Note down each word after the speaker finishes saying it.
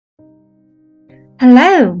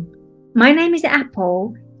Hello, my name is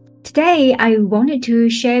Apple. Today I wanted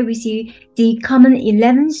to share with you the common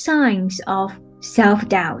 11 signs of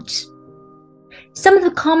self-doubt. Some of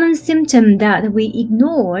the common symptoms that we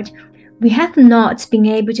ignored, we have not been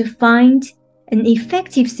able to find an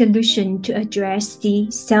effective solution to address the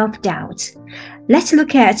self-doubt. Let's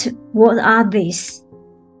look at what are these.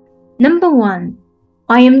 Number 1,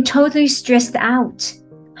 I am totally stressed out.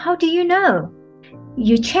 How do you know?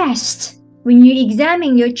 Your chest. When you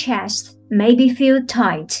examine your chest, maybe feel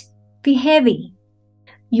tight, feel heavy.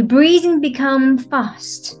 Your breathing becomes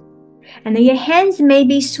fast, and your hands may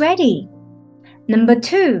be sweaty. Number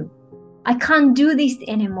 2, I can't do this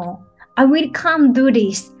anymore. I really can't do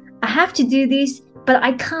this. I have to do this, but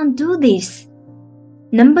I can't do this.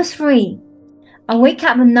 Number 3, I wake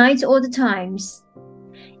up at night all the times.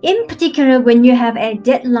 In particular, when you have a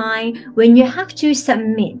deadline, when you have to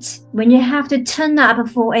submit, when you have to turn up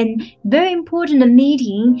for a very important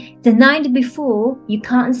meeting, the night before, you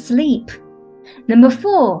can't sleep. Number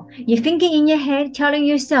 4, you're thinking in your head, telling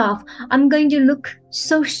yourself, I'm going to look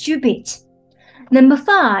so stupid. Number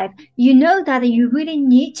 5, you know that you really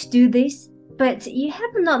need to do this, but you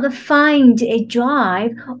have not found a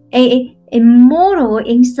drive, a model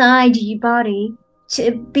inside your body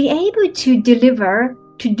to be able to deliver,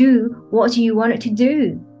 to do what you wanted to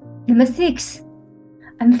do. Number 6,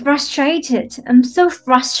 I'm frustrated. I'm so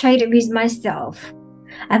frustrated with myself.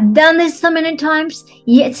 I've done this so many times,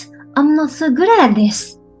 yet I'm not so good at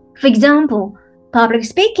this. For example, public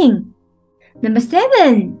speaking. Number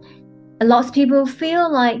 7, a lot of people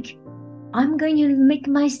feel like I'm going to make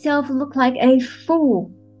myself look like a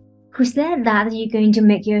fool. Who said that you're going to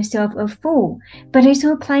make yourself a fool? But it's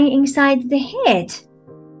all playing inside the head.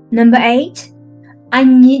 Number 8, I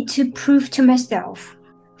need to prove to myself.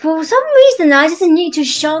 For some reason, I just need to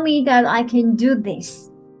show me that I can do this.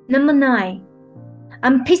 Number 9,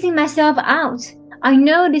 I'm pissing myself out. I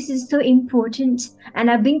know this is so important, and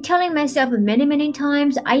I've been telling myself many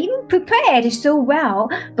times. I even prepared so well,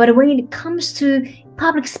 but when it comes to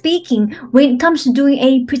public speaking, when it comes to doing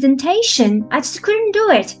a presentation, I just couldn't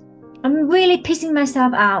do it. I'm really pissing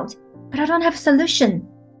myself out, but I don't have a solution.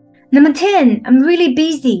 Number 10, I'm really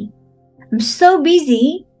busy. I'm so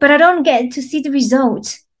busy, but I don't get to see the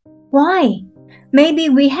results. Why? Maybe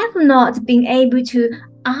we have not been able to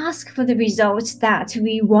ask for the results that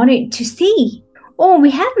we wanted to see, or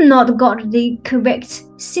we have not got the correct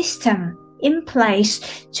system in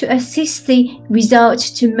place to assist the result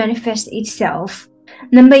to manifest itself.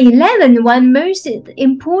 Number 11, one most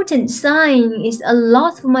important sign is a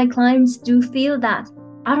lot of my clients do feel that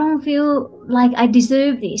I don't feel like I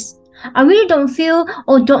deserve this. I really don't feel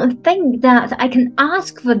or don't think that I can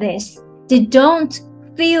ask for this. They don't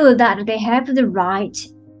feel that they have the right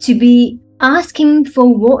to be asking for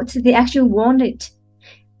what they actually wanted.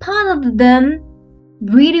 Part of them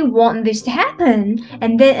really want this to happen,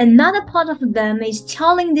 and then another part of them is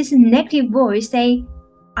telling this negative voice, say,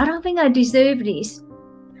 I don't think I deserve this.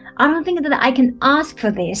 I don't think that I can ask for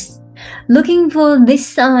this. Looking for these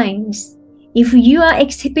signs. If you are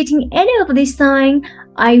exhibiting any of these signs,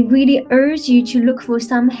 I really urge you to look for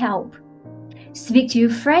some help. Speak to your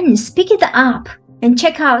friends, speak it up, and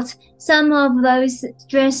check out some of those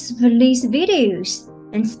stress release videos,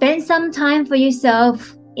 and spend some time for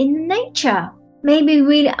yourself in nature. Maybe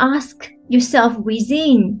really ask yourself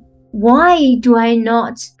within, why do I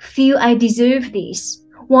not feel I deserve this?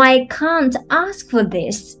 Why I can't ask for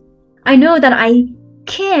this? I know that I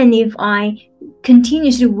can if I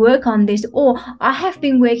continue to work on this, or I have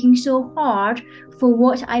been working so hard for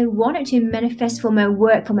what I wanted to manifest for my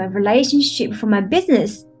work, for my relationship, for my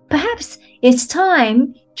business. Perhaps it's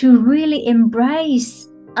time to really embrace,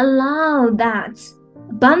 allow that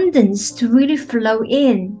abundance to really flow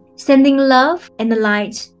in, sending love and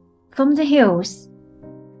light from the hills.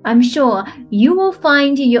 I'm sure you will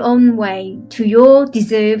find your own way to your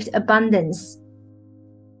deserved abundance.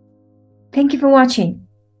 Thank you for watching.